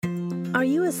Are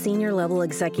you a senior-level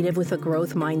executive with a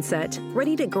growth mindset,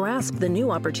 ready to grasp the new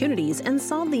opportunities and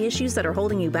solve the issues that are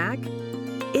holding you back?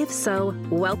 If so,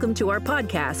 welcome to our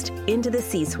podcast, Into the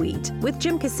C-Suite, with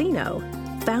Jim Casino,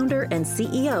 founder and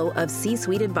CEO of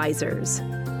C-Suite Advisors.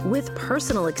 With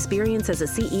personal experience as a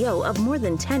CEO of more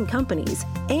than 10 companies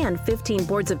and 15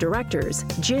 boards of directors,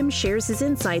 Jim shares his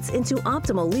insights into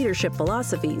optimal leadership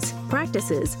philosophies,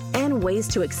 practices, and ways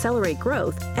to accelerate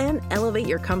growth and elevate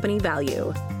your company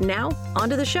value. Now,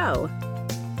 onto the show.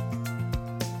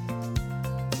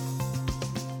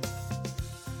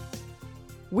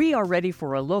 We are ready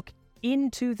for a look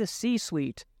into the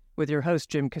C-Suite with your host,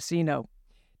 Jim Casino.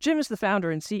 Jim is the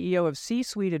founder and CEO of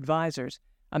C-Suite Advisors,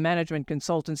 a management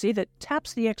consultancy that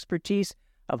taps the expertise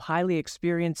of highly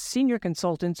experienced senior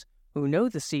consultants who know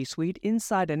the C-Suite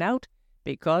inside and out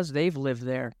because they've lived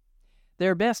there.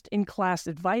 Their best-in-class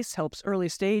advice helps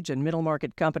early-stage and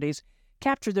middle-market companies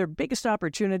capture their biggest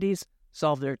opportunities,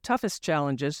 solve their toughest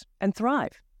challenges, and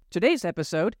thrive. Today's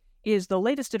episode is the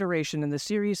latest iteration in the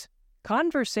series,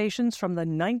 Conversations from the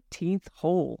 19th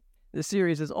Hole. The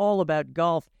series is all about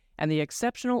golf and the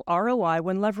exceptional ROI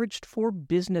when leveraged for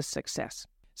business success.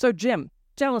 So, Jim,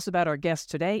 tell us about our guests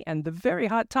today and the very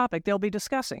hot topic they'll be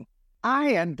discussing. I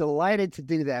am delighted to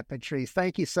do that, Patrice.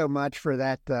 Thank you so much for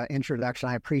that introduction.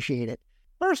 I appreciate it.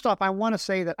 First off, I want to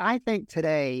say that I think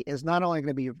today is not only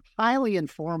going to be highly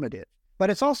informative, but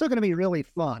it's also going to be really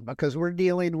fun because we're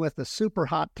dealing with a super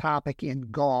hot topic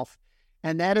in golf,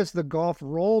 and that is the golf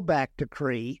rollback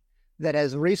decree that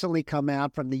has recently come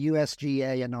out from the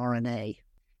USGA and R&A.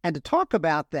 And to talk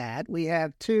about that, we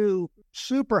have two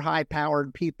super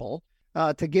high-powered people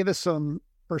to give us some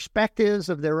perspectives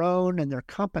of their own and their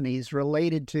companies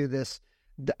related to this.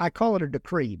 I call it a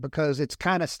decree because it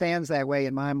kind of stands that way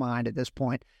in my mind at this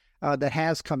point, that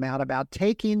has come out about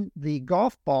taking the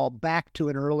golf ball back to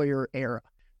an earlier era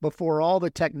before all the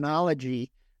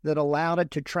technology that allowed it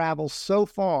to travel so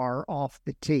far off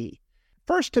the tee.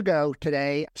 First to go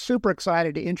today, super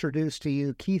excited to introduce to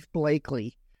you Keith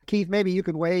Blakely. Keith, maybe you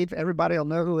could wave. Everybody will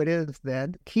know who it is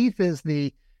then. Keith is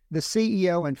the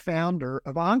CEO and founder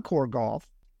of Encore Golf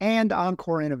and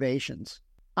Encore Innovations.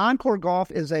 Encore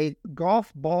Golf is a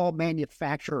golf ball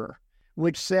manufacturer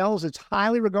which sells its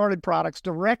highly regarded products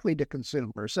directly to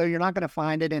consumers. So you're not going to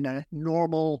find it in a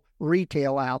normal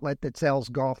retail outlet that sells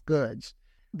golf goods.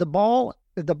 The ball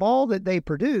that they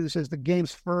produce is the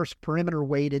game's first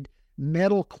perimeter-weighted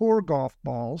metal core golf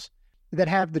balls that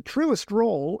have the truest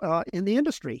role in the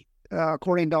industry,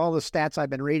 according to all the stats I've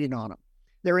been reading on them.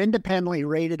 They're independently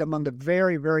rated among the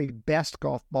very, very best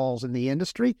golf balls in the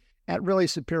industry at really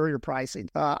superior pricing.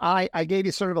 I gave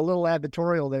you sort of a little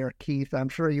advertorial there, Keith. I'm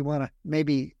sure you want to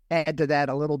maybe add to that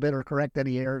a little bit or correct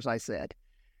any errors I said.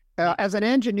 As an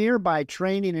engineer by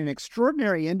training, an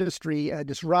extraordinary industry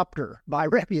disruptor by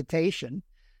reputation,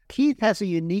 Keith has a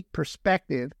unique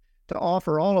perspective to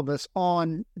offer all of us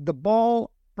on the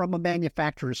ball from a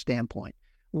manufacturer's standpoint.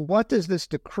 What does this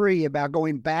decree about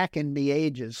going back in the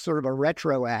ages, sort of a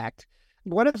retro act,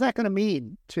 what is that going to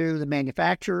mean to the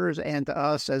manufacturers and to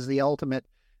us as the ultimate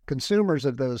consumers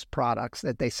of those products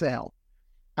that they sell?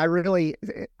 I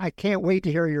can't wait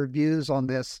to hear your views on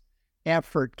this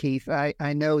effort, Keith.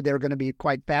 I know they're going to be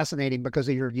quite fascinating because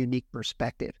of your unique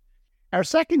perspective. Our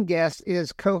second guest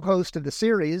is co-host of the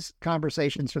series,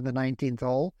 Conversations from the 19th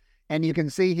Hole, and you can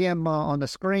see him on the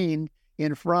screen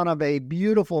in front of a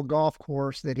beautiful golf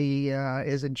course that he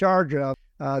is in charge of,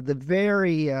 the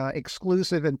very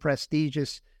exclusive and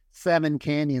prestigious Seven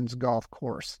Canyons golf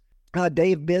course.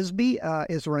 Dave Bisbee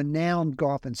is a renowned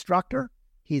golf instructor.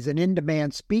 He's an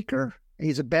in-demand speaker.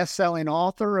 He's a best-selling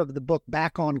author of the book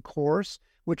Back on Course,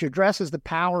 which addresses the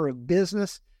power of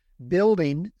business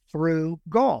building through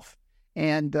golf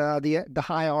and the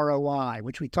high ROI,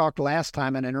 which we talked last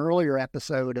time in an earlier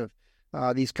episode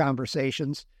of these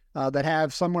conversations, that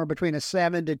have somewhere between a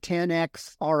 7 to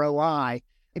 10x ROI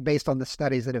based on the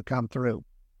studies that have come through.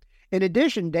 In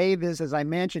addition, Dave is, as I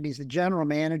mentioned, he's the general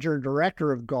manager and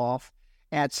director of golf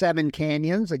at Seven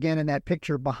Canyons, again in that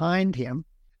picture behind him,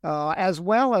 as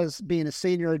well as being a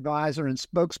senior advisor and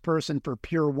spokesperson for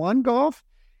Pure One Golf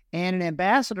and an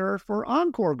ambassador for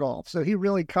Encore Golf. So he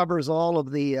really covers all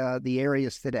of the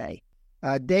areas today.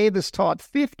 Dave has taught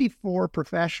 54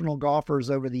 professional golfers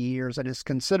over the years and is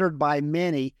considered by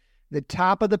many the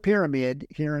top of the pyramid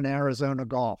here in Arizona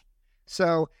golf.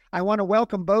 So I want to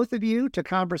welcome both of you to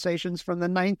Conversations from the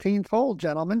 19th Hole,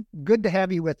 gentlemen. Good to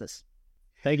have you with us.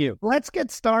 Thank you. Let's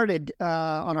get started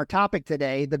on our topic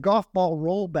today, the golf ball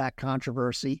rollback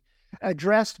controversy,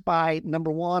 addressed by,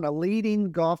 number one, a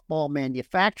leading golf ball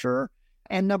manufacturer,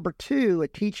 and number two, a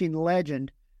teaching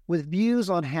legend with views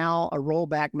on how a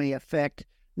rollback may affect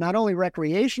not only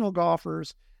recreational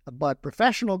golfers, but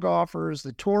professional golfers,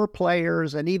 the tour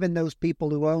players, and even those people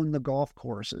who own the golf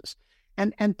courses.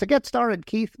 And to get started,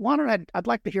 Keith, I'd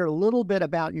like to hear a little bit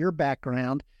about your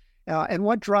background and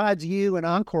what drives you and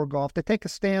Encore Golf to take a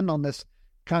stand on this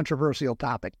controversial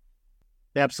topic.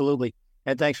 Absolutely.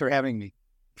 And thanks for having me.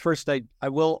 First, I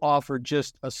will offer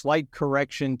just a slight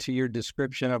correction to your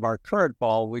description of our current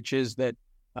ball, which is that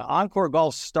Encore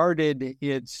Golf started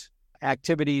its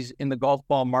activities in the golf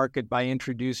ball market by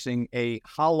introducing a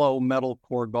hollow metal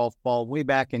core golf ball way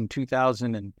back in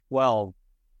 2012,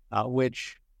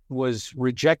 which was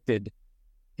rejected,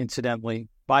 incidentally,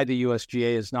 by the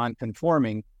USGA as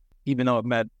non-conforming, even though it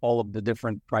met all of the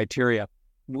different criteria.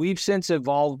 We've since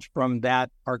evolved from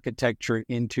that architecture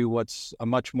into what's a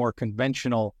much more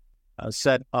conventional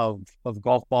set of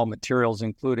golf ball materials,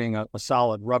 including a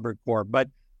solid rubber core. But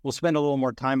we'll spend a little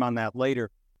more time on that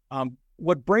later.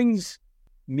 What brings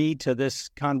me to this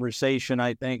conversation,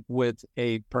 I think, with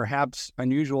a perhaps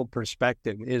unusual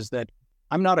perspective is that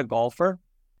I'm not a golfer.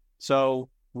 So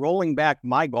rolling back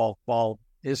my golf ball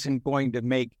isn't going to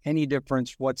make any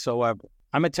difference whatsoever.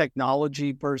 I'm a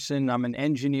technology person. I'm an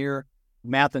engineer.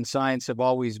 Math and science have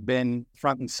always been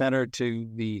front and center to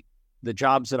the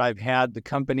jobs that I've had, the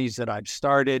companies that I've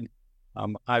started.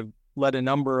 I've led a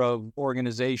number of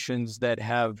organizations that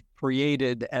have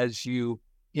created, as you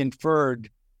inferred,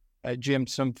 Jim,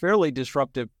 some fairly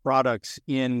disruptive products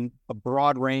in a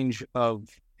broad range of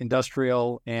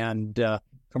industrial and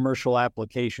commercial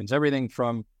applications, everything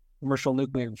from commercial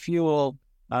nuclear fuel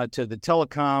to the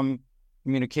telecom,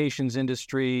 communications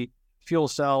industry, fuel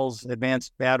cells,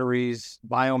 advanced batteries,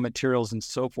 biomaterials, and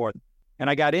so forth. And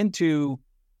I got into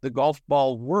the golf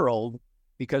ball world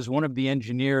because one of the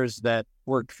engineers that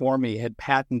worked for me had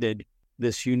patented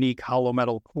this unique hollow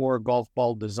metal core golf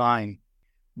ball design.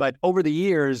 But over the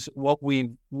years, what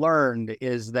we've learned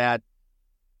is that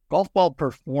golf ball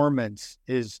performance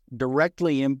is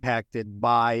directly impacted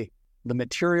by the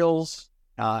materials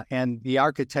and the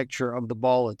architecture of the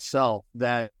ball itself.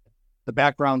 That the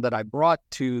background that I brought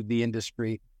to the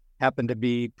industry happened to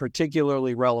be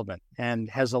particularly relevant and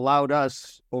has allowed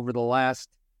us over the last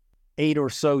 8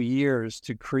 or so years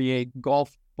to create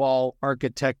golf ball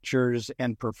architectures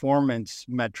and performance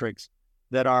metrics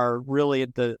that are really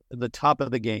at the top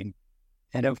of the game.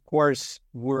 And of course,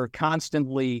 we're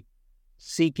constantly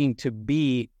seeking to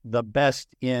be the best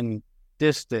in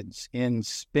distance, in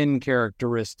spin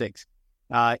characteristics,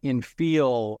 in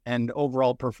feel and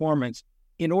overall performance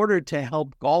in order to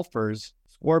help golfers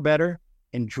score better,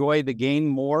 enjoy the game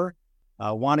more,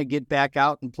 want to get back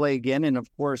out and play again, and of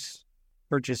course,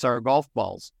 purchase our golf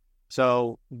balls.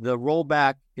 So the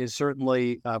rollback is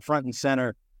certainly front and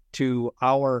center to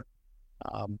our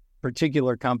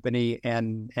particular company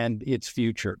and its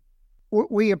future.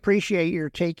 We appreciate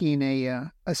your taking a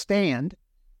stand,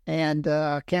 and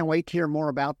can't wait to hear more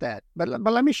about that. But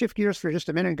let me shift gears for just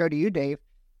a minute and go to you, Dave.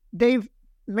 Dave,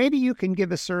 maybe you can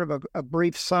give us sort of a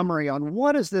brief summary on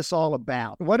what is this all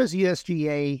about? What is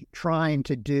USGA trying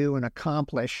to do and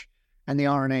accomplish, and the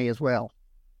R&A as well?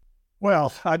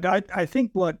 Well, I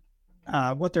think what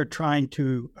they're trying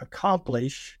to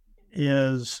accomplish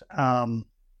is, I'll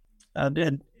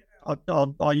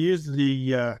use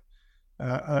the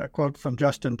quote from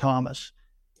Justin Thomas,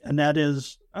 and that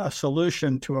is a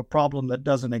solution to a problem that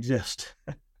doesn't exist.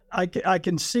 I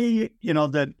can see,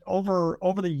 that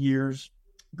over the years,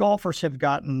 golfers have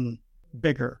gotten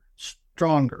bigger,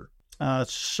 stronger.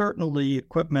 Certainly,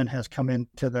 equipment has come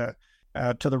into the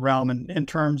realm in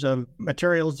terms of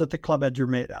materials that the club heads are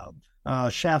made of,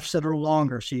 shafts that are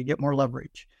longer, so you get more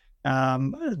leverage.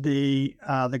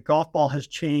 The golf ball has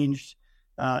changed,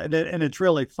 and it's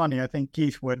really funny. I think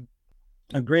Keith would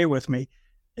agree with me.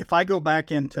 If I go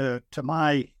back into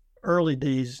my early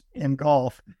days in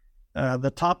golf,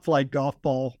 the top flight golf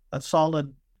ball, a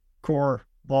solid core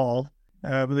ball,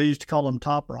 they used to call them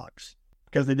top rocks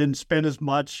because they didn't spin as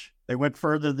much. They went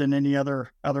further than any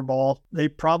other ball. They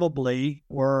probably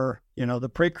were, the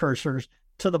precursors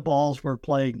to the balls we're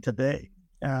playing today.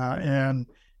 And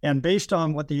based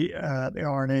on what the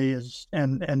R&A is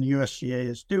and USGA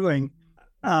is doing,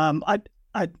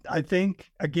 I think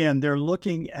again they're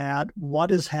looking at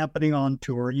what is happening on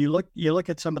tour. You look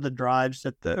at some of the drives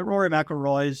that the Rory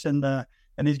McIlroys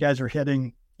and these guys are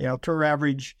hitting. Tour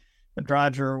average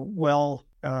drives are well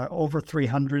over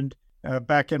 300.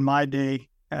 Back in my day,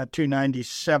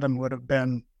 297 would have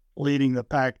been leading the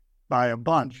pack by a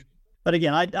bunch. But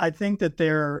again, I think that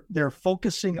they're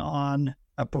focusing on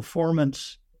a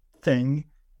performance thing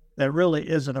that really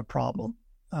isn't a problem.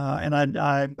 And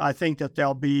I think that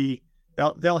they'll be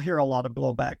they'll hear a lot of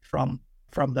blowback from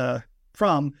the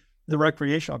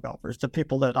recreational golfers, the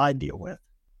people that I deal with.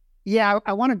 Yeah,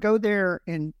 I want to go there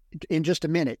in just a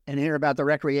minute and hear about the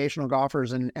recreational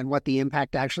golfers and what the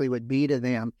impact actually would be to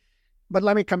them. But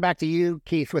let me come back to you,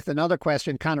 Keith, with another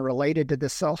question kind of related to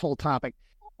this whole topic.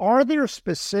 Are there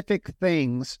specific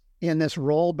things in this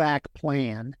rollback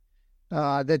plan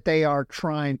that they are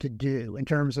trying to do in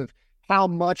terms of how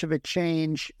much of a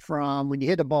change from when you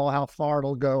hit the ball, how far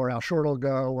it'll go or how short it'll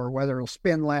go or whether it'll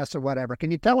spin less or whatever?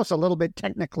 Can you tell us a little bit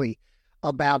technically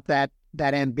about that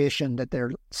ambition that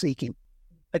they're seeking?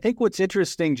 I think what's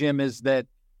interesting, Jim, is that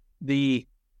the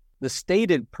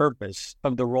stated purpose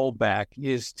of the rollback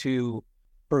is to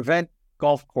prevent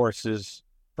golf courses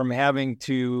from having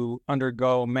to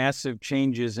undergo massive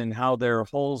changes in how their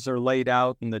holes are laid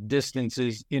out and the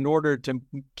distances in order to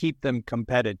keep them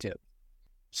competitive.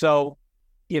 So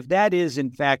if that is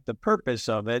in fact the purpose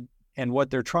of it, and what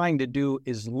they're trying to do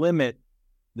is limit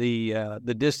the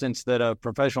distance that a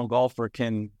professional golfer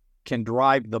can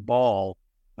drive the ball,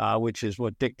 which is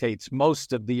what dictates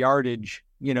most of the yardage,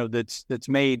 that's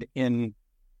made in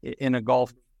a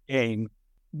golf game,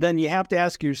 then you have to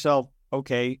ask yourself,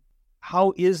 okay,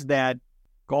 how is that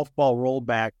golf ball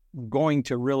rollback going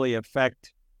to really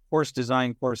affect course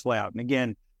design, course layout? And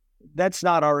again, that's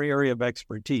not our area of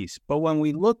expertise. But when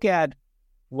we look at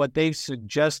what they've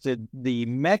suggested, the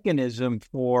mechanism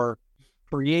for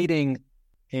creating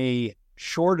a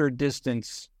shorter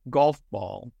distance golf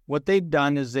ball, what they've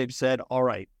done is they've said, all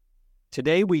right,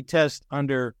 today we test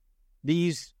under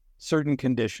these certain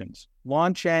conditions: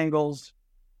 launch angles,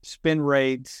 spin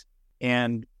rates,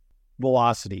 and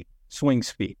velocity, swing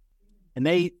speed. And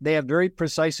they have very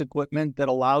precise equipment that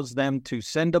allows them to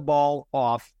send a ball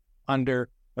off under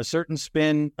a certain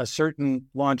spin, a certain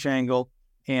launch angle,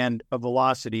 and a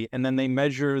velocity. And then they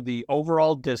measure the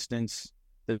overall distance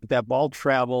that ball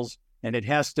travels, and it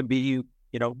has to be,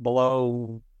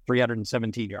 below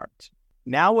 317 yards.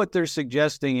 Now what they're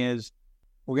suggesting is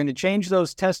we're going to change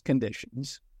those test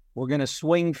conditions. We're going to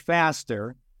swing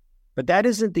faster, but that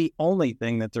isn't the only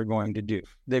thing that they're going to do.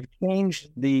 They've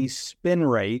changed the spin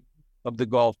rate of the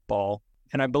golf ball,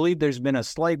 and I believe there's been a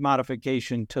slight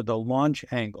modification to the launch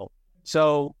angle.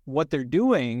 So what they're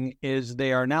doing is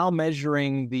they are now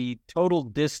measuring the total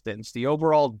distance, the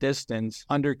overall distance,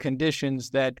 under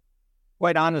conditions that,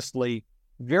 quite honestly,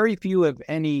 very few, if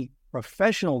any,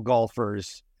 professional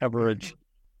golfers ever,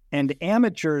 and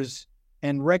amateurs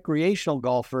and recreational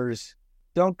golfers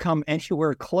don't come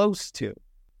anywhere close to.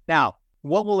 Now,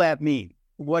 what will that mean?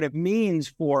 What it means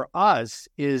for us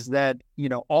is that,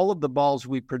 all of the balls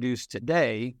we produce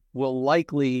today will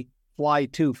likely fly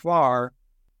too far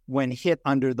when hit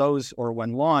under those, or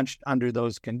when launched under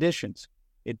those conditions.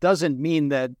 It doesn't mean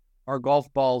that our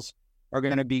golf balls are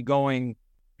going to be going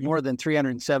more than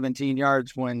 317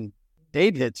 yards when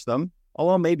Dave hits them,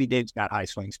 although maybe Dave's got high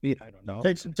swing speed. I don't know.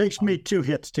 It takes me 2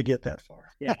 hits to get that far.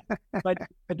 Yeah. But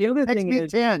the other thing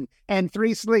is 10 and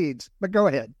 3 sleeves, but go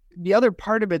ahead. The other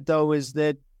part of it, though, is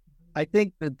that I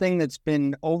think the thing that's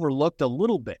been overlooked a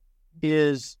little bit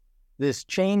is this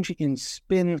change in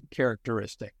spin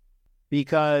characteristic.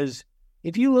 Because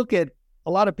if you look at,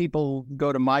 a lot of people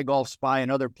go to My Golf Spy and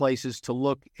other places to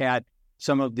look at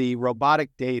some of the robotic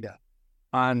data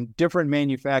on different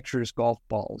manufacturers' golf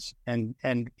balls. And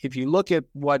if you look at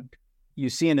what you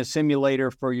see in a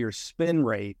simulator for your spin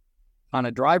rate on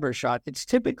a driver shot, it's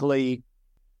typically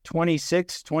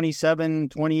 26, 27,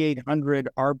 2,800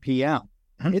 RPM.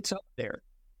 It's up there.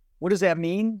 What does that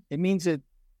mean? It means that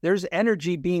there's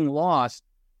energy being lost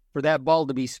for that ball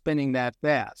to be spinning that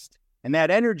fast. And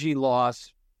that energy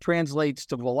loss translates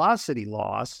to velocity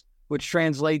loss, which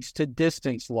translates to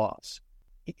distance loss.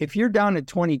 If you're down at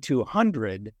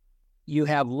 2,200, you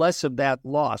have less of that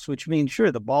loss, which means,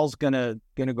 sure, the ball's gonna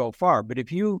go far. But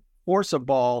if you force a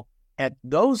ball at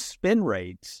those spin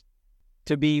rates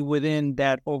to be within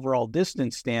that overall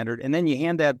distance standard, and then you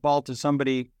hand that ball to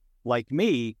somebody like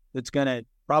me that's going to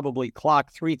probably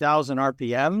clock 3,000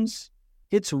 RPMs,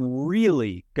 it's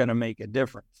really going to make a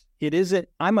difference. It isn't,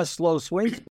 I'm a slow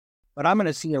swing, but I'm going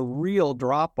to see a real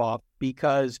drop-off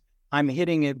because I'm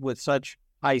hitting it with such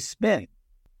high spin.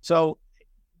 So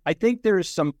I think there's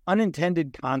some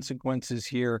unintended consequences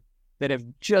here that have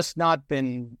just not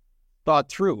been thought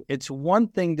through. It's one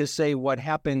thing to say what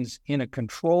happens in a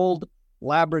controlled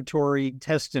laboratory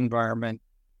test environment.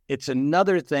 It's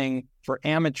another thing for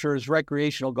amateurs,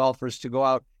 recreational golfers to go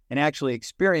out and actually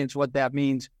experience what that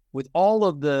means with all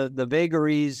of the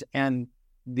vagaries and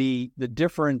the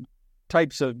different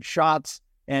types of shots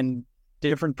and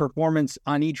different performance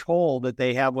on each hole that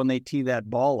they have when they tee that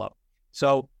ball up.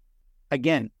 So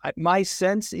again, my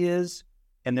sense is,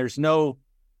 and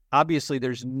obviously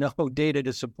there's no data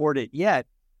to support it yet,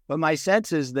 but my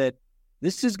sense is that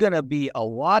this is going to be a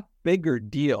lot bigger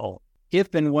deal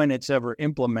if and when it's ever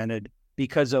implemented,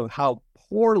 because of how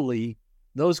poorly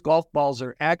those golf balls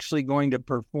are actually going to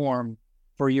perform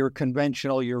for your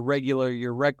conventional, your regular,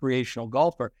 your recreational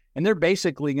golfer. And they're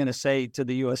basically going to say to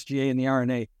the USGA and the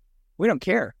R&A, we don't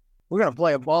care. We're going to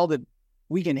play a ball that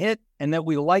we can hit and that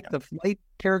we like the flight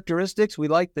characteristics. We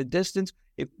like the distance.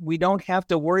 We don't have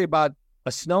to worry about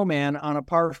a snowman on a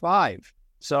par 5.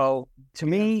 So to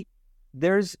me,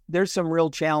 there's some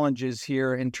real challenges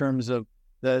here in terms of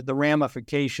the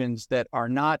ramifications that are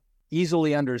not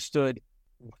easily understood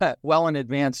well in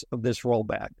advance of this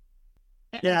rollback.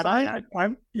 Yeah,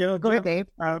 I'm go ahead, Dave.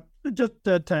 Just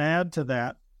to add to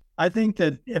that, I think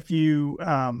that if you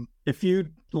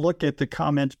look at the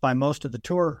comments by most of the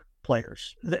tour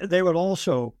players, they would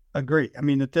also agree. I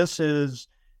mean, that this is,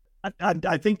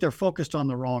 I think they're focused on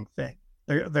the wrong thing.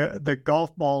 The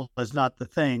golf ball is not the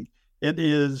thing. It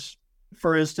is,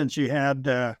 for instance, you had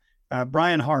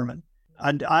Brian Harman.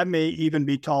 I may even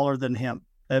be taller than him.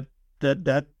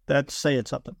 That's saying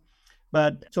something.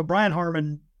 But so Brian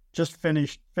Harman just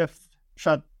finished 5th,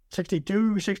 shot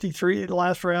 62, 63 the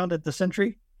last round at the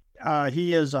Century.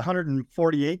 He is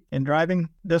 148 in driving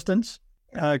distance.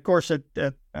 Of course,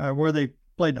 at where they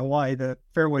played in Hawaii, the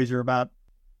fairways are about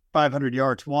 500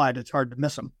 yards wide. It's hard to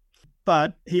miss them.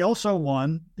 But he also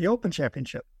won the Open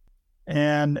Championship.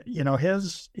 And,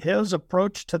 his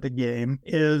approach to the game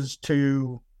is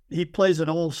he plays an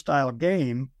old style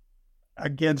game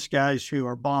against guys who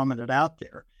are bombing it out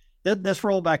there. This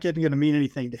rollback isn't going to mean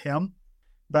anything to him,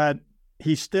 but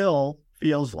he still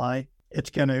feels like it's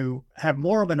going to have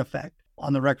more of an effect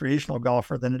on the recreational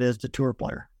golfer than it is the tour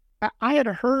player. I had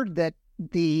heard that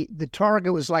the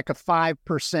target was like a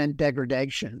 5%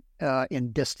 degradation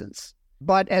in distance.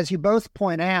 But as you both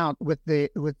point out, with the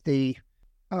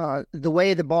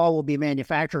way the ball will be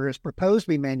manufactured or is proposed to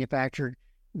be manufactured,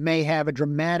 may have a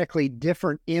dramatically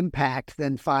different impact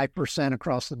than 5%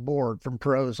 across the board from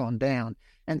pros on down.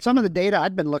 And some of the data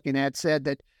I'd been looking at said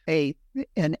that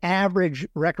an average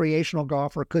recreational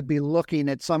golfer could be looking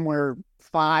at somewhere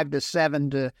 5 to 7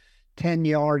 to 10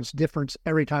 yards difference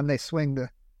every time they swing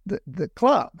the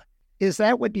club. Is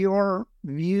that what your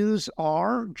views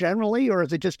are generally, or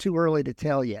is it just too early to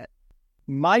tell yet?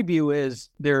 My view is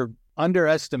they're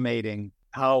underestimating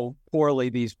how poorly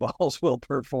these balls will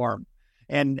perform.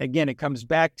 And again, it comes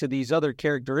back to these other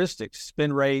characteristics: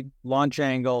 spin rate, launch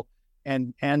angle,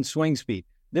 and swing speed.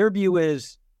 Their view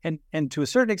is, and to a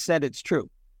certain extent, it's true.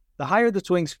 The higher the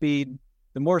swing speed,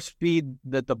 the more speed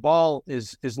that the ball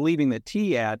is leaving the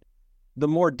tee at, the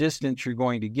more distance you're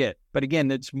going to get. But again,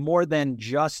 it's more than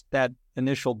just that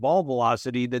initial ball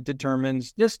velocity that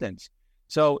determines distance.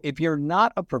 So if you're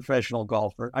not a professional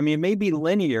golfer, I mean, it may be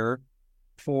linear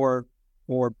for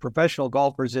professional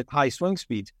golfers at high swing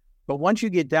speeds. But once you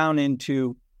get down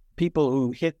into people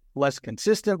who hit less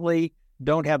consistently,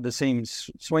 don't have the same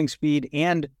swing speed,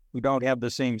 and who don't have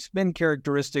the same spin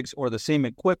characteristics or the same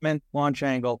equipment, launch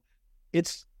angle,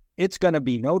 it's going to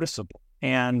be noticeable.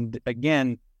 And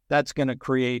again, that's going to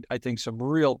create, I think, some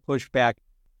real pushback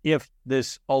if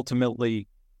this ultimately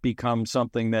becomes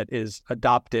something that is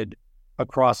adopted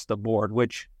across the board,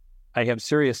 which I have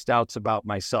serious doubts about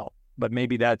myself. But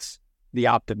maybe that's the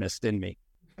optimist in me.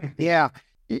 Yeah.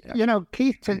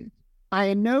 Keith,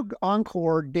 I know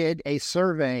Encore did a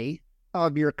survey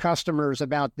of your customers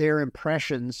about their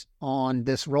impressions on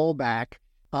this rollback.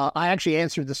 I actually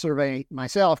answered the survey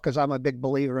myself because I'm a big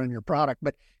believer in your product.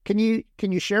 But can you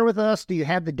share with us, do you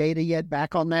have the data yet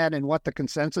back on that and what the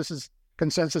consensus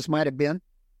might have been?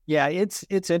 Yeah,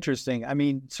 it's interesting. I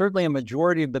mean, certainly a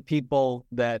majority of the people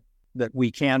that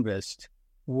we canvassed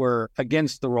were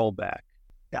against the rollback.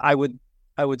 I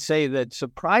would say that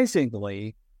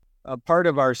surprisingly, a part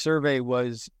of our survey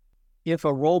was, if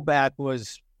a rollback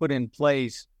was put in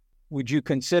place, would you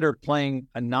consider playing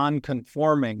a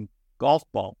non-conforming golf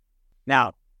ball?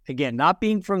 Now, again, not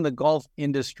being from the golf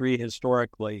industry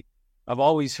historically, I've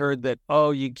always heard that,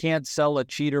 you can't sell a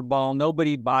cheater ball.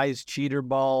 Nobody buys cheater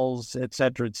balls, et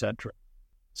cetera, et cetera.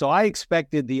 So I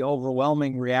expected the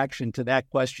overwhelming reaction to that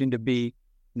question to be,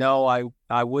 no,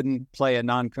 I wouldn't play a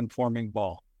non-conforming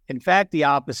ball. In fact, the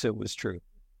opposite was true.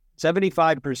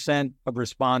 75% of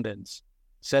respondents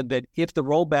said that if the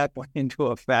rollback went into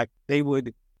effect, they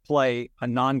would play a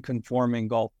non-conforming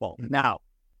golf ball. Now,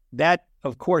 that,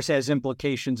 of course, has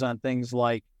implications on things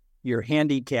like your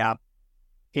handicap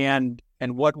and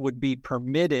what would be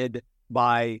permitted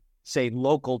by, say,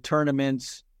 local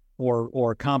tournaments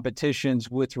or competitions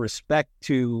with respect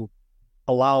to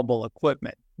allowable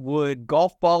equipment. Would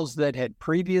golf balls that had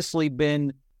previously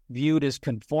been viewed as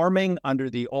conforming under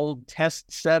the old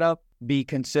test setup be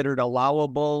considered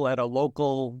allowable at a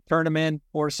local tournament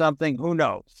or something? Who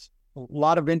knows? A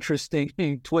lot of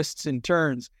interesting twists and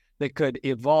turns that could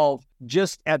evolve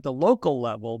just at the local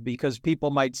level, because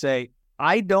people might say,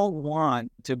 I don't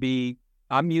want to be,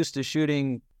 I'm used to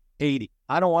shooting 80.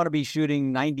 I don't want to be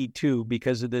shooting 92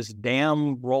 because of this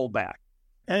damn rollback.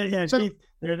 And Keith,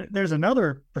 there's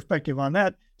another perspective on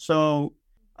that. So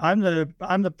I'm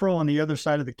the pro on the other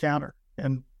side of the counter,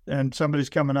 and somebody's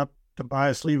coming up to buy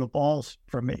a sleeve of balls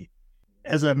from me.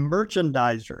 As a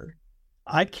merchandiser,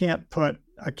 I can't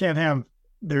have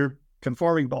their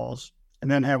conforming balls and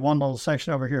then have one little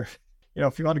section over here.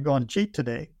 If you want to go on cheat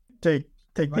today, take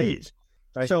right. These.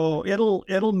 Right. So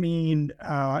it'll mean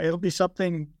it'll be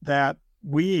something that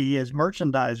we as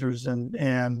merchandisers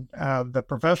and the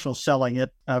professionals selling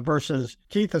it versus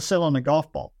Keith is selling a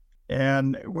golf ball,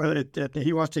 and whether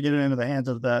he wants to get it into the hands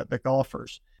of the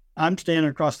golfers. I'm standing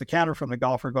across the counter from the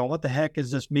golfer going, what the heck does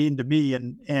this mean to me?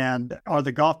 And are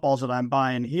the golf balls that I'm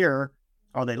buying here,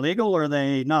 are they legal or are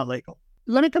they not legal?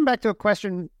 Let me come back to a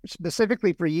question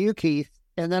specifically for you, Keith,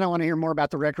 and then I want to hear more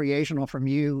about the recreational from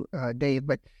you, Dave.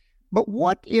 But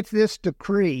what if this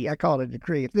decree, I call it a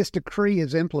decree, if this decree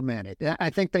is implemented? I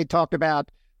think they talked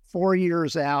about 4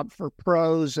 years out for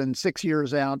pros and 6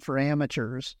 years out for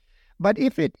amateurs. But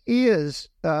if it is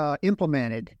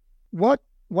implemented, what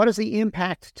is the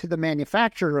impact to the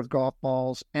manufacturer of golf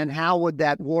balls, and how would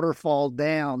that waterfall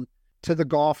down to the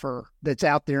golfer that's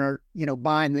out there,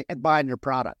 buying their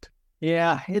product?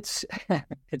 Yeah, it's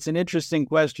an interesting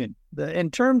question.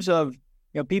 In terms of,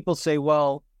 people say,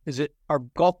 well, are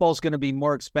golf balls going to be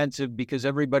more expensive because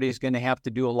everybody's going to have to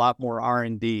do a lot more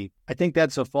R&D? I think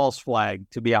that's a false flag,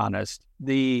 to be honest.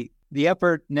 The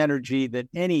effort and energy that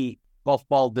any golf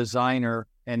ball designer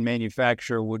and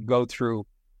manufacturer would go through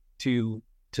to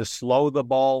slow the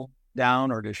ball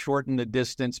down or to shorten the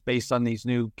distance based on these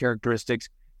new characteristics,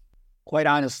 quite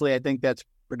honestly, I think that's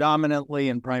predominantly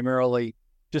and primarily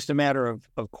just a matter of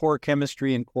core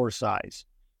chemistry and core size.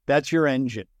 That's your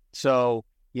engine. So,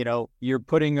 you're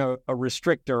putting a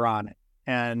restrictor on it.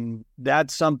 And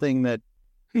that's something that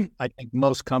I think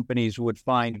most companies would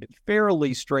find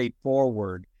fairly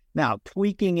straightforward. Now,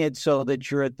 tweaking it so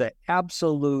that you're at the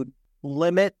absolute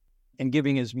limit and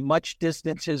giving as much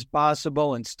distance as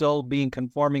possible and still being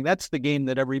conforming, that's the game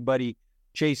that everybody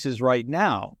chases right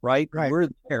now, right? We're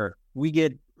there. We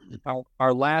get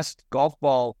our last golf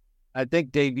ball. I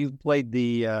think, Dave, you played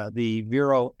the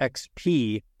Vero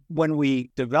XP. When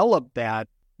we developed that,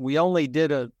 we only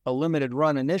did a limited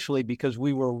run initially because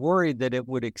we were worried that it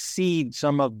would exceed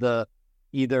some of the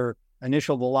either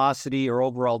initial velocity or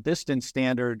overall distance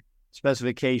standard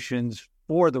specifications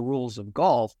for the rules of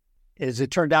golf. As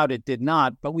it turned out, it did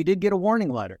not, but we did get a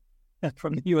warning letter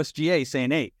from the USGA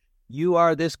saying, hey, you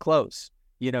are this close.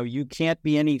 You can't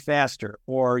be any faster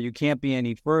or you can't be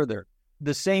any further.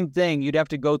 The same thing, you'd have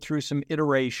to go through some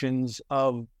iterations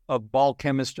of ball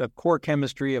chemistry, of core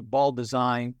chemistry, of ball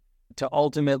design to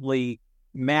ultimately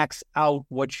max out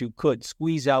what you could,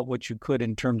 squeeze out what you could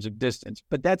in terms of distance.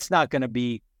 But that's not going to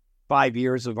be 5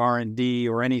 years of R&D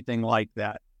or anything like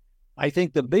that. I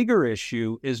think the bigger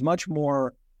issue is much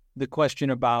more the question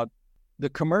about the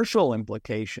commercial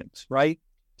implications, right?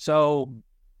 So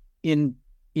in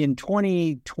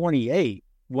 2028,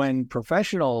 when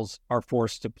professionals are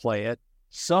forced to play it,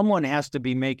 someone has to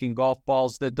be making golf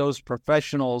balls that those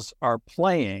professionals are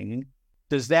playing.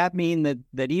 Does that mean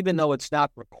that even though it's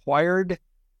not required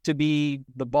to be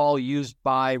the ball used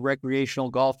by recreational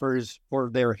golfers for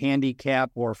their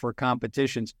handicap or for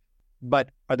competitions, but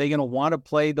are they going to want to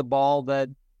play the ball that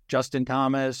Justin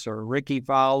Thomas or Ricky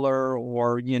Fowler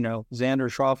or, Xander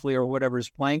Schauffele or whatever is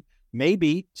playing?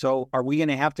 Maybe. So are we going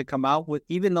to have to come out with,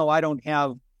 even though I don't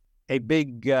have a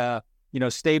big,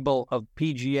 stable of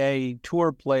PGA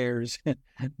Tour players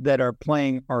that are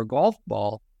playing our golf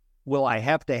ball, will I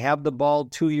have to have the ball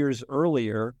 2 years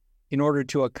earlier in order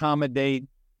to accommodate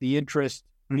the interest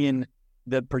in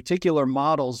the particular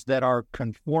models that are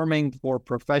conforming for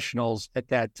professionals at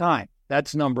that time?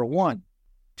 That's number one.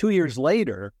 2 years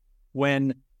later,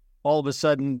 when all of a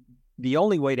sudden the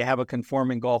only way to have a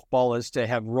conforming golf ball is to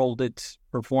have rolled its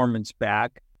performance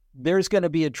back, there's going to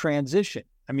be a transition.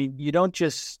 I mean, you don't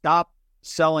just stop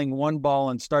selling one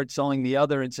ball and start selling the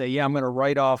other and say, yeah, I'm going to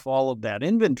write off all of that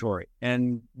inventory.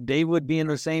 And Dave would be in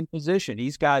the same position.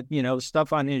 He's got,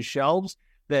 stuff on his shelves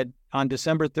that on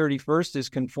December 31st is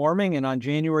conforming, and on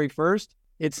January 1st,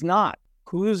 it's not.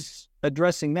 Who's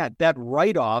addressing that? That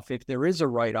write-off, if there is a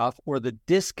write-off, or the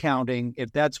discounting,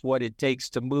 if that's what it takes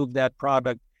to move that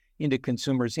product into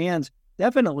consumers' hands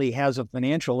definitely has a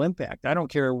financial impact. I don't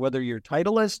care whether you're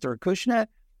Titleist or Cushnet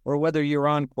or whether you're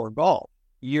Encore Golf.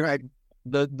 You're at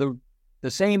the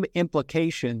same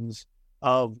implications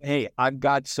of, hey, I've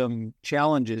got some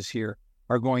challenges here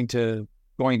are going to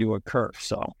occur.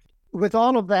 So with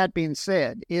all of that being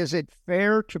said, is it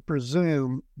fair to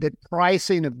presume that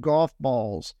pricing of golf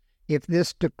balls, if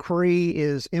this decree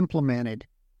is implemented,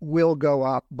 will go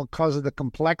up because of the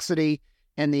complexity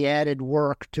and the added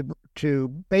work to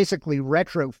basically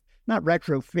not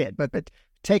retrofit, but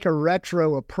take a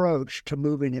retro approach to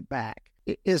moving it back?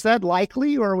 Is that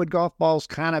likely, or would golf balls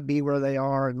kind of be where they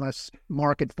are unless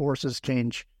market forces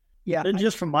change? Yeah, and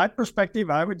just from my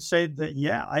perspective, I would say that,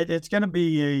 it's going to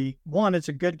be it's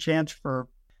a good chance for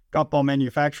golf ball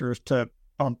manufacturers to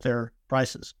bump their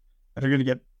prices. They're going to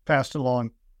get passed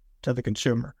along to the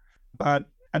consumer. But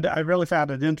I really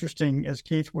found it interesting, as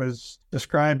Keith was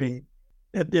describing,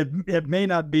 it may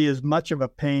not be as much of a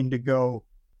pain to go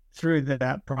through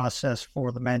that process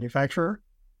for the manufacturer,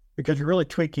 because you're really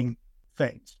tweaking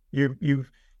things. You're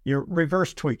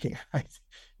reverse tweaking.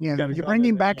 Yeah, you're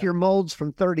bringing back your molds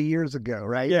from 30 years ago,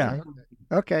 right? Yeah.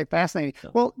 Okay, fascinating.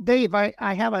 Well, Dave, I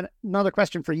have another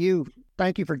question for you.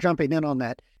 Thank you for jumping in on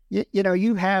that.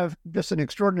 You have just an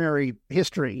extraordinary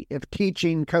history of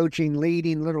teaching, coaching,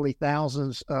 leading literally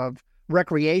thousands of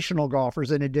recreational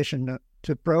golfers in addition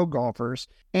to pro golfers.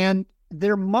 And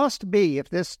there must be, if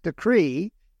this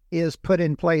decree is put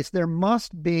in place, there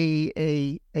must be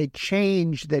a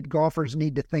change that golfers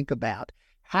need to think about.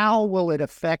 How will it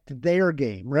affect their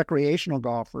game, recreational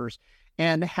golfers,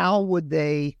 and how would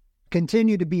they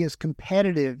continue to be as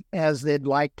competitive as they'd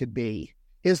like to be?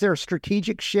 Is there a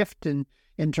strategic shift in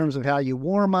terms of how you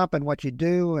warm up and what you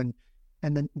do and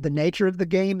the nature of the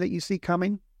game that you see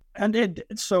coming? And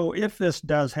so if this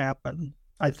does happen,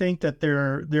 I think that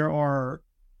there are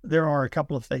a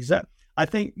couple of things. That I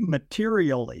think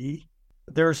materially,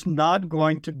 there's not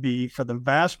going to be, for the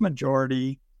vast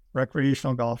majority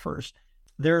recreational golfers,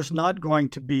 there's not going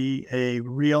to be a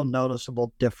real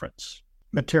noticeable difference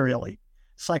materially.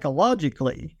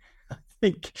 Psychologically,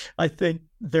 I think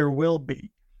there will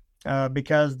be,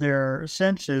 because their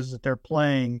sense is that they're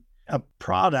playing a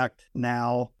product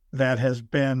now that has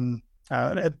been,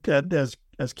 as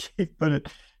Keith put it,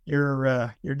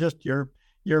 you're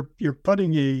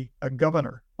putting a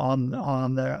governor on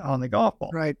the golf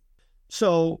ball. Right.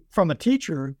 So from a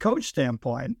teacher coach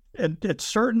standpoint, it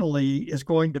certainly is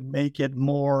going to make it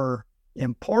more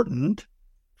important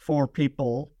for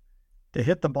people to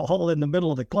hit the ball in the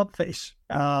middle of the club face.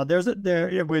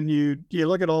 When you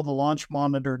look at all the launch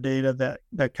monitor data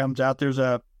that comes out, there's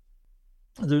a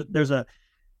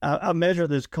measure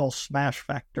that's called smash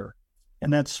factor.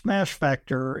 And that smash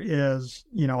factor is,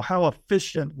 how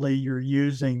efficiently you're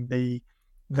using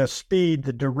the speed,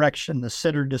 the direction, the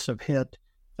centeredness of hit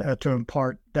to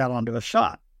impart that onto a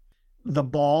shot. The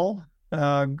ball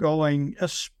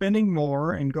spinning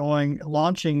more and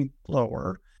launching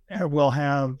lower will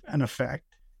have an effect.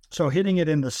 So hitting it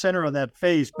in the center of that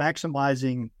face,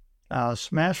 maximizing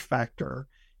smash factor,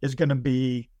 is going to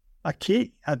be a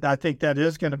key. I think that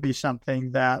is going to be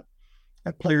something that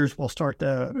players will start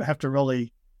to have to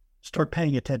really start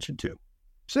paying attention to.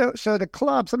 So the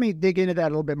clubs, let me dig into that a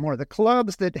little bit more. The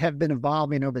clubs that have been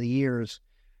evolving over the years,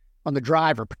 on the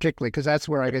driver particularly, because that's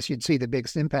where I guess you'd see the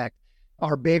biggest impact,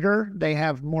 are bigger. They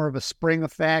have more of a spring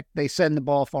effect. They send the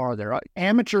ball farther.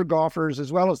 Amateur golfers,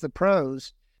 as well as the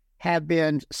pros, have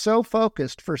been so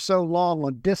focused for so long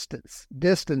on distance,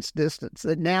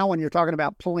 that now when you're talking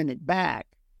about pulling it back,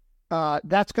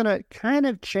 that's going to kind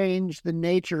of change the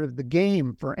nature of the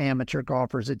game for amateur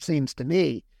golfers, it seems to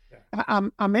me. Yeah.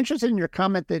 I'm interested in your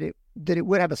comment that it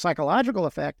would have a psychological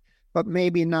effect, but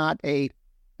maybe not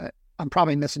I'm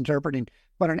probably misinterpreting,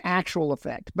 but an actual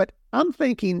effect. But I'm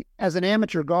thinking, as an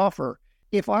amateur golfer,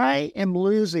 if I am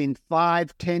losing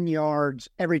 5-10 yards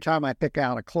every time I pick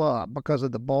out a club because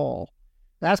of the ball,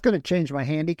 that's going to change my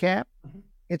handicap. Mm-hmm.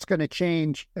 It's going to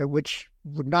change, which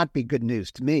would not be good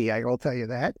news to me, I will tell you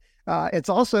that. It's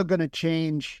also going to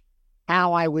change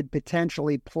how I would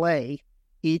potentially play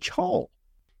each hole.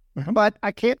 Mm-hmm. But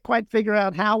I can't quite figure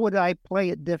out how would I play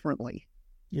it differently.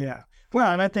 Yeah.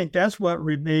 Well, and I think that's what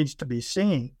remains to be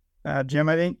seen, Jim.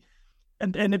 I think,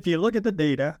 and if you look at the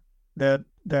data that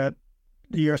the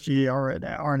USGA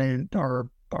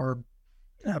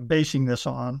are basing this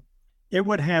on, it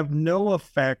would have no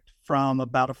effect from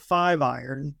about a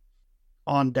 5-iron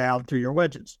on down through your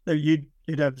wedges. You'd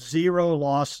have zero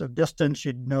loss of distance.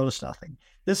 You'd notice nothing.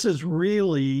 This is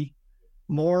really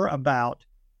more about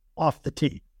off the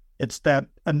tee. It's that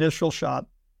initial shot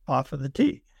off of the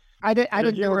tee. I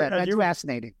didn't know that. That's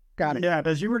fascinating. Got it. Yeah,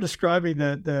 as you were describing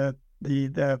the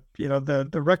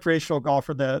recreational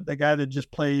golfer, the guy that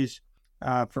just plays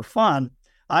for fun,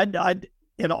 I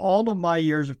in all of my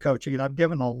years of coaching, and I've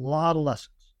given a lot of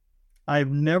lessons, I've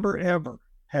never ever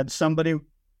had somebody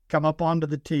come up onto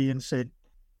the tee and say,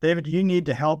 David, you need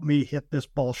to help me hit this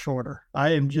ball shorter.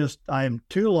 I am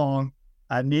too long.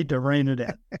 I need to rein it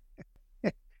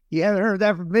in. You haven't heard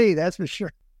that from me, that's for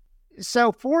sure.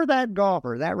 So for that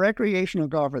golfer, that recreational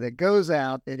golfer that goes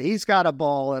out and he's got a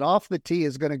ball and off the tee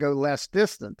is going to go less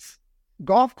distance,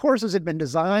 golf courses have been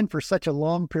designed for such a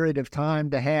long period of time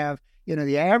to have,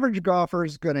 the average golfer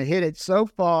is going to hit it so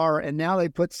far, and now they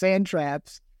put sand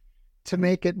traps to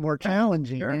make it more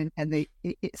challenging. Sure. And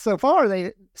so far,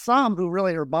 some who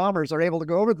really are bombers are able to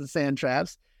go over the sand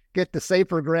traps, get the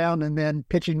safer ground, and then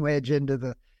pitching wedge into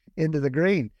the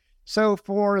green. So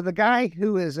for the guy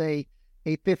who is a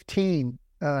 15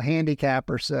 handicap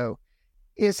or so,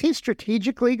 is he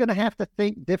strategically going to have to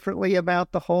think differently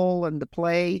about the hole and the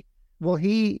play? Will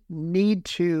he need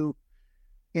to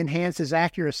enhance his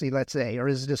accuracy, let's say, or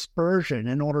his dispersion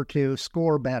in order to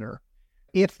score better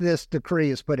if this decree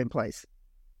is put in place?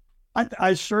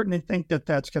 I certainly think that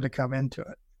that's going to come into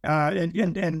it.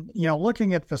 And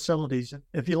looking at facilities,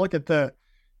 if you look at the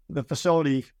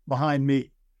facility behind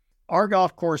me, our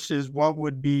golf course is what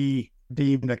would be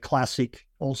deemed a classic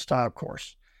old style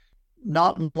course.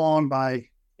 Not long by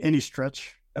any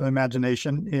stretch of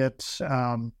imagination.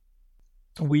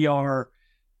 We are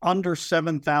under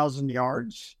 7,000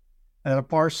 yards at a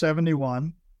par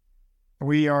 71.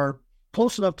 We are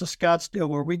close enough to Scottsdale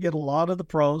where we get a lot of the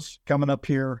pros coming up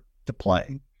here to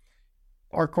play.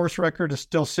 Our course record is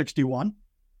still 61.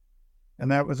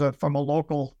 And that was from a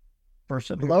local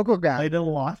person. Local guy. Played it a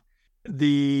lot.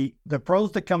 The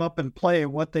pros that come up and play,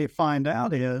 what they find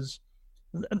out is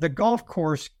the golf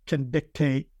course can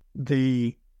dictate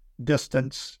the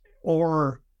distance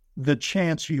or the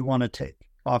chance you want to take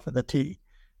off of the tee,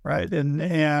 right?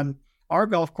 And our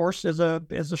golf course is a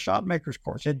shot maker's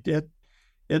course. It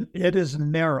is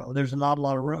narrow. There's not a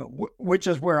lot of room, which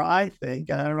is where I think,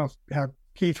 and I don't know how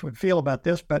Keith would feel about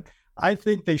this, but I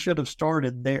think they should have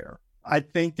started there. I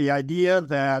think the idea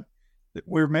that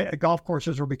golf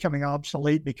courses are becoming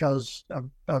obsolete because of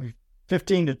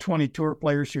 15 to 20 tour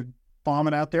players who bomb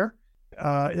it out there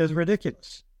is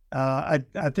ridiculous. I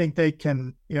think they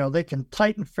can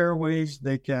tighten fairways,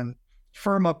 they can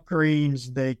firm up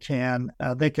greens, they can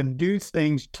do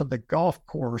things to the golf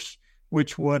course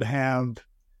which would have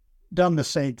done the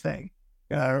same thing,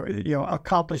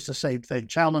 accomplished the same thing,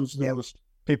 challenge those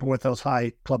people with those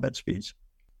high club head speeds.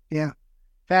 Yeah,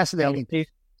 fascinating.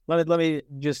 Let me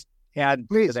just add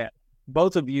to that.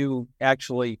 Both of you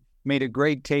actually made a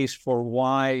great case for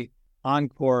why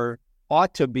Encore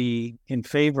ought to be in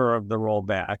favor of the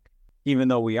rollback, even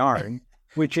though we aren't,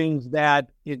 which is that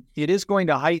it is going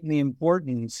to heighten the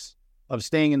importance of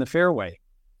staying in the fairway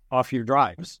off your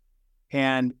drives.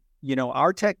 And,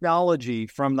 our technology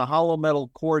from the hollow metal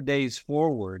core days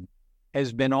forward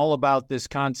has been all about this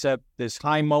concept, this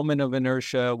high moment of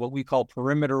inertia, what we call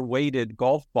perimeter weighted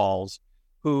golf balls,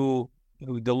 which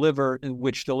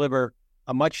deliver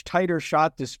a much tighter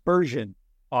shot dispersion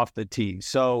off the tee.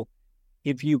 So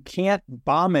if you can't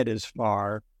bomb it as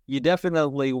far, you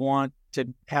definitely want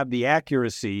to have the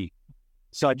accuracy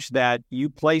such that you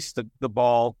place the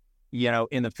ball,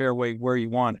 in the fairway where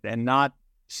you want it and not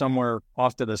somewhere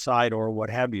off to the side or what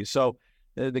have you. So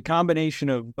the combination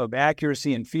of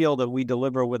accuracy and feel that we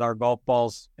deliver with our golf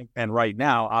balls, and right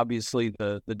now, obviously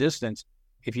the distance,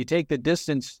 if you take the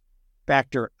distance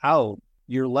factor out,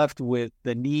 you're left with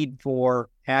the need for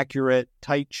accurate,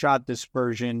 tight shot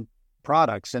dispersion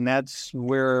products. And that's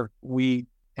where we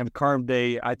have carved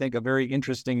I think, a very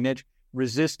interesting niche.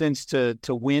 Resistance to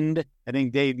wind. I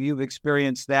think, Dave, you've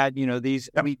experienced that.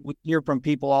 We hear from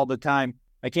people all the time,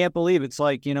 I can't believe it's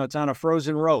like, it's on a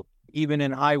frozen rope, even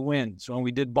in high winds. When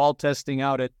we did ball testing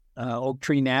out at Oak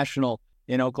Tree National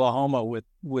in Oklahoma with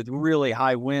really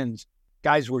high winds,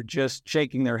 guys were just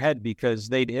shaking their head because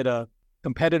they'd hit a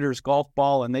competitor's golf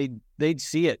ball and they'd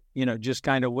see it, just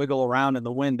kind of wiggle around in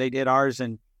the wind. They'd hit ours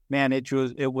and man,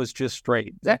 it was just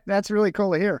straight. That's really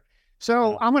cool to hear.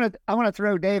 So I'm gonna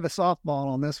throw Dave a softball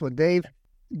on this one. Dave,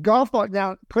 golf ball.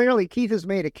 Now, clearly Keith has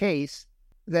made a case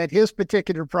that his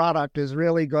particular product is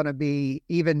really going to be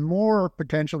even more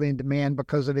potentially in demand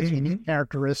because of its unique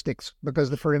characteristics, because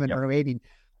of the perimeter weighting.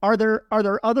 Are there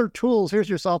other tools? Here's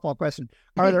your softball question.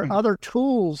 Are there other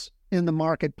tools in the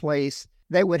marketplace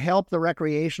that would help the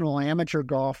recreational amateur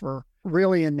golfer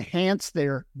really enhance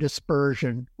their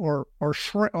dispersion or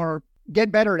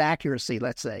get better at accuracy,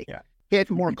 let's say? Yeah. Hit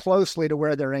more closely to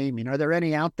where they're aiming. Are there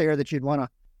any out there that you'd want to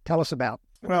tell us about.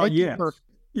 Well, yeah. Go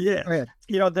ahead.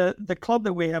 The club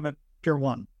that we have at Pier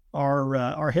 1,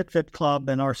 our Hit Fit Club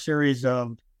and our series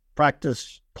of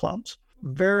practice clubs,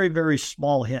 very, very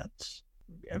small hits,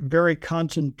 very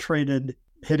concentrated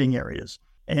hitting areas.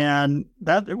 And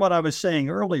that's what I was saying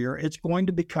earlier. It's going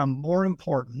to become more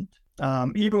important,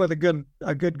 even with a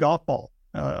good golf ball,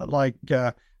 like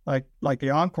the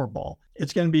Encore ball.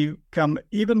 It's going to become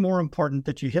even more important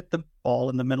that you hit the ball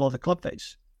in the middle of the club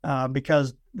face,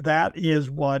 because that is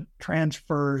what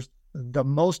transfers the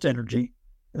most energy,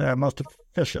 most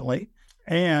efficiently,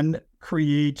 and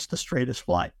creates the straightest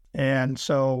flight. And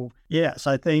so, yes,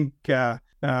 I think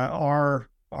our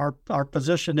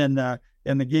position in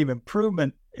the game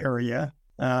improvement area,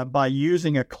 by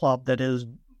using a club that is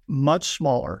much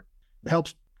smaller,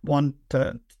 helps one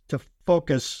to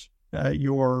focus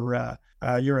your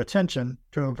attention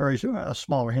to a very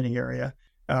smaller hitting area,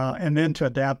 and then to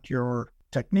adapt your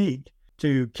technique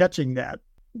to catching that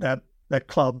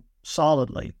club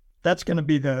solidly. That's going to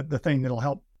be the thing that'll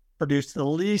help produce the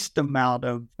least amount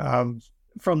of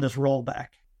from this rollback.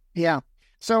 Yeah.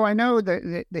 So I know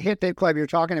the Hit Fit Club you're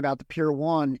talking about, the Pure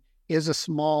One, is a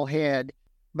small head,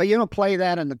 but you don't play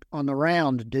that on the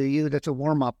round, do you? That's a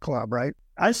warm-up club, right?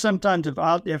 I sometimes,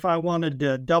 if I wanted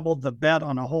to double the bet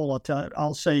on a hole,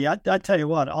 I'll say, I tell you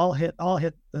what, I'll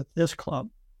hit this club.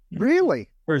 Really?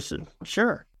 Versus,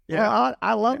 sure. Yeah. Well,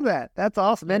 I love that. That's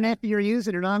awesome. And if you're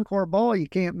using an Encore ball, you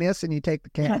can't miss and you take the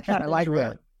cash. I like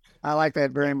that. I like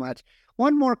that very much.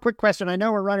 One more quick question. I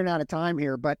know we're running out of time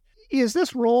here, but is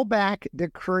this rollback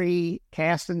decree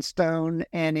cast in stone?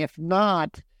 And if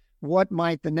not, what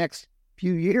might the next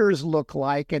few years look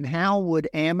like? And how would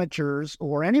amateurs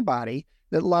or anybody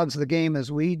that loves the game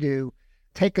as we do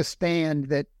take a stand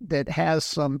that has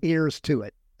some ears to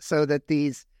it, so that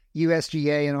these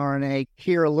USGA and RNA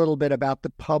hear a little bit about the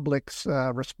public's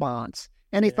response?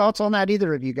 Any thoughts on that,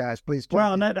 either of you guys, please?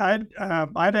 Well,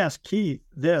 I'd ask Keith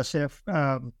this. If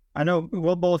I know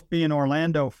we'll both be in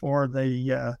Orlando for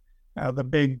the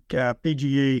big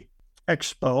PGA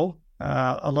Expo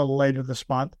a little later this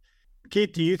month.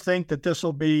 Keith, do you think that this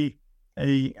will be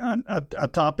a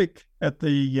topic at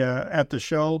the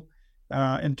show,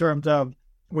 in terms of,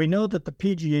 we know that the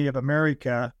PGA of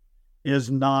America is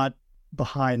not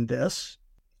behind this,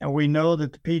 and we know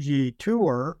that the PGA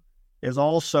Tour is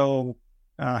also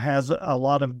has a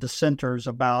lot of dissenters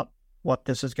about what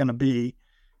this is going to be,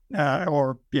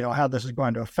 or how this is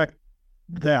going to affect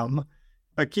them.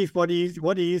 But Keith, what do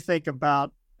you think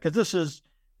about? Because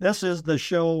this is the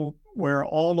show where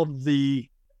all of the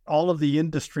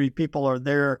industry people are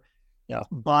there,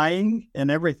 buying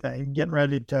and everything, getting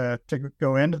ready to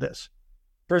go into this.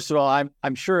 First of all,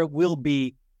 I'm sure it will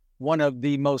be one of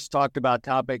the most talked about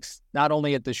topics, not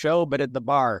only at the show but at the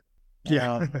bar.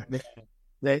 Yeah,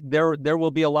 there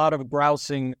will be a lot of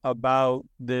grousing about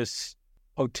this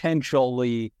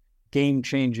potentially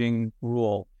game-changing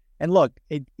rule. And look,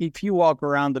 if you walk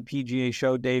around the PGA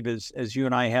show, Dave, as you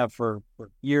and I have for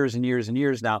years and years and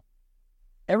years now,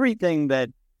 everything that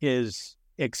is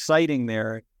exciting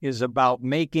there is about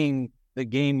making the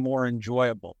game more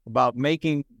enjoyable, about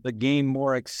making the game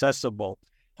more accessible,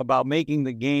 about making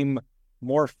the game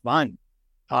more fun,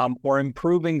 or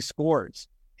improving scores.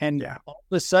 And all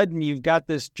of a sudden, you've got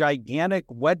this gigantic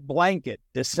wet blanket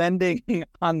descending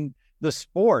on the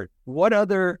sport. What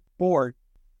other sport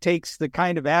takes the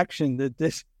kind of action that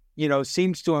this,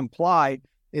 seems to imply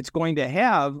it's going to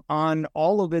have on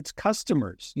all of its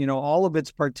customers, all of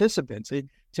its participants?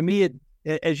 To me,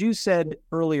 as you said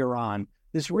earlier on,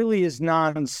 this really is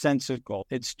nonsensical.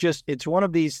 It's one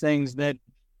of these things that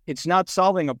it's not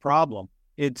solving a problem.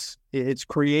 It's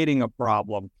creating a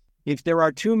problem. If there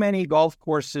are too many golf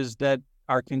courses that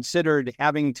are considered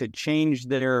having to change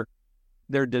their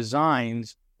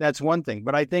designs, that's one thing.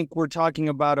 But I think we're talking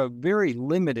about a very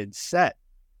limited set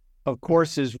of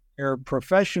courses where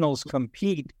professionals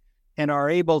compete and are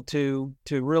able to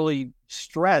really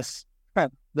stress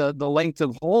the length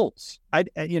of holes. I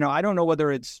don't know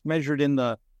whether it's measured in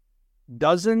the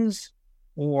dozens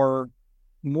or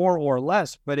more or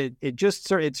less, but it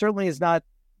certainly is not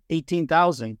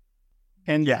 18,000.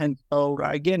 And so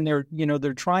again,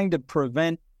 they're trying to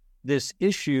prevent this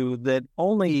issue that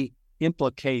only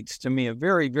implicates, to me, a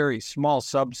very, very small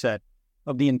subset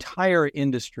of the entire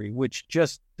industry, which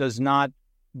just does not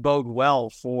bode well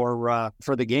for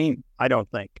the game, I don't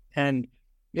think. And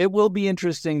it will be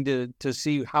interesting to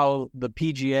see how the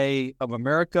PGA of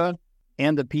America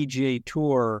and the PGA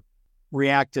Tour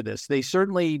react to this. They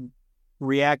certainly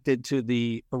reacted to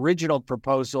the original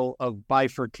proposal of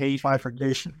bifurcation.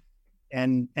 Bifurcation.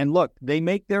 And look, they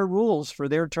make their rules for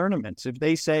their tournaments. If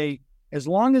they say as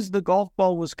long as the golf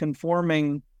ball was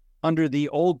conforming under the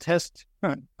old test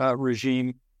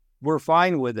regime, we're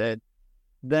fine with it.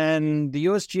 Then the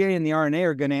USGA and the R&A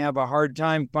are going to have a hard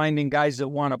time finding guys that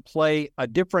want to play a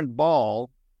different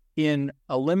ball in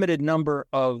a limited number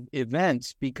of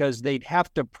events, because they'd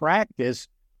have to practice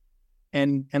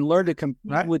and learn to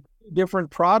compete with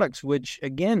different products, which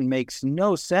again makes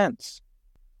no sense.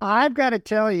 I've got to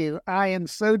tell you, I am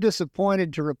so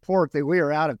disappointed to report that we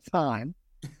are out of time.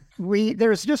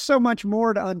 There's just so much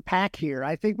more to unpack here.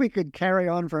 I think we could carry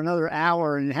on for another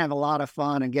hour and have a lot of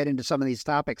fun and get into some of these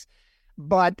topics.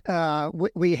 But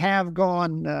we have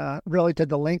gone really to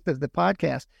the length of the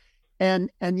podcast. And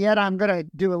yet I'm going to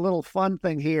do a little fun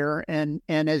thing here. And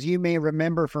as you may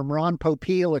remember from Ron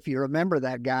Popeil, if you remember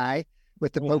that guy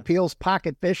with the Popeil's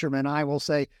Pocket Fisherman, I will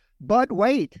say, but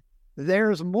wait,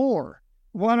 there's more.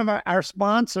 One of our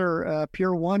sponsor,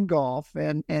 Pure One Golf,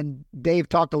 and Dave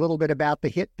talked a little bit about the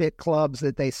Hit Fit clubs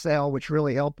that they sell, which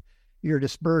really help your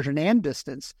dispersion and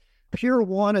distance. Pure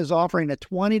One is offering a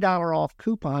 $20 off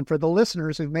coupon for the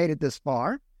listeners who've made it this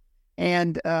far.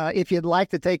 And if you'd like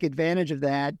to take advantage of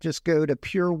that, just go to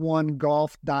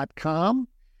pureonegolf.com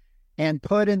and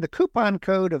put in the coupon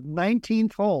code of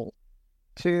 19th hole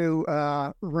to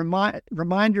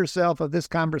remind yourself of this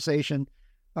conversation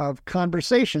of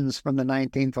conversations from the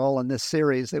 19th hole in this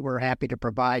series that we're happy to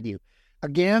provide you.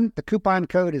 Again, the coupon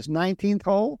code is 19th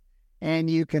hole, and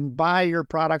you can buy your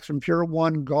products from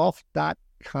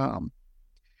pureonegolf.com.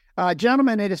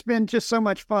 Gentlemen, it has been just so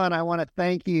much fun. I want to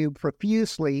thank you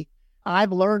profusely.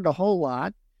 I've learned a whole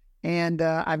lot, and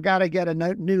I've got to get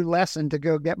a new lesson to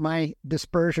go get my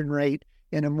dispersion rate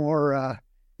in a more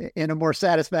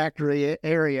satisfactory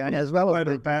area, as well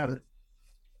as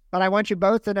But I want you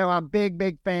both to know I'm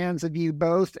big fans of you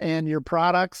both and your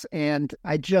products, and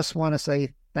I just want to say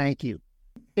thank you.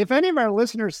 If any of our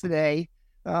listeners today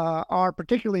are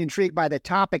particularly intrigued by the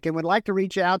topic and would like to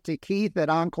reach out to Keith at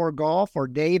Encore Golf or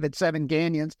Dave at Seven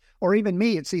Canyons or even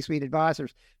me at C-Suite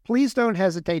Advisors, please don't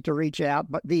hesitate to reach out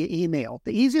but via email.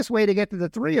 The easiest way to get to the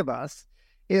three of us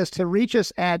is to reach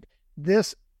us at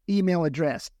this email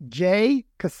address,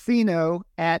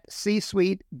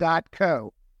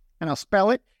 jcasino@csuite.co. And I'll spell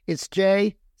it. It's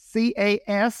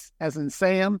JCAS as in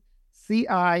Sam,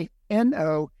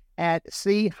 CINO at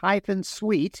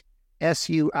C-suite,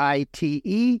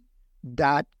 SUITE.co.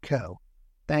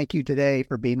 Thank you today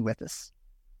for being with us.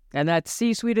 And that's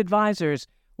C-Suite Advisors,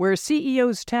 where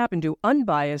CEOs tap into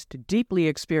unbiased, deeply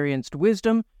experienced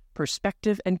wisdom,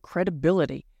 perspective, and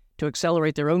credibility to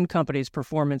accelerate their own company's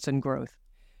performance and growth.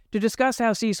 To discuss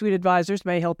how C-Suite Advisors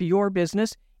may help your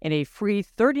business in a free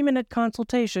 30-minute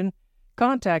consultation,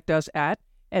 contact us at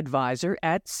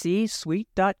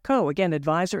advisor@csuite.co. Again,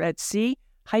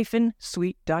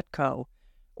 advisor@c-suite.co.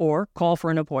 Or call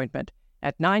for an appointment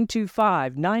at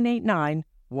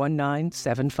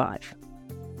 925-989-1975.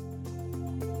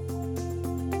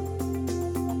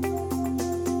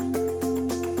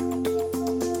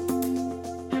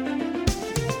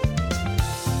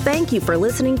 Thank you for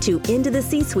listening to Into the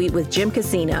C-Suite with Jim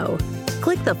Casino.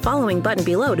 Click the following button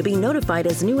below to be notified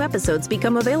as new episodes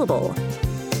become available.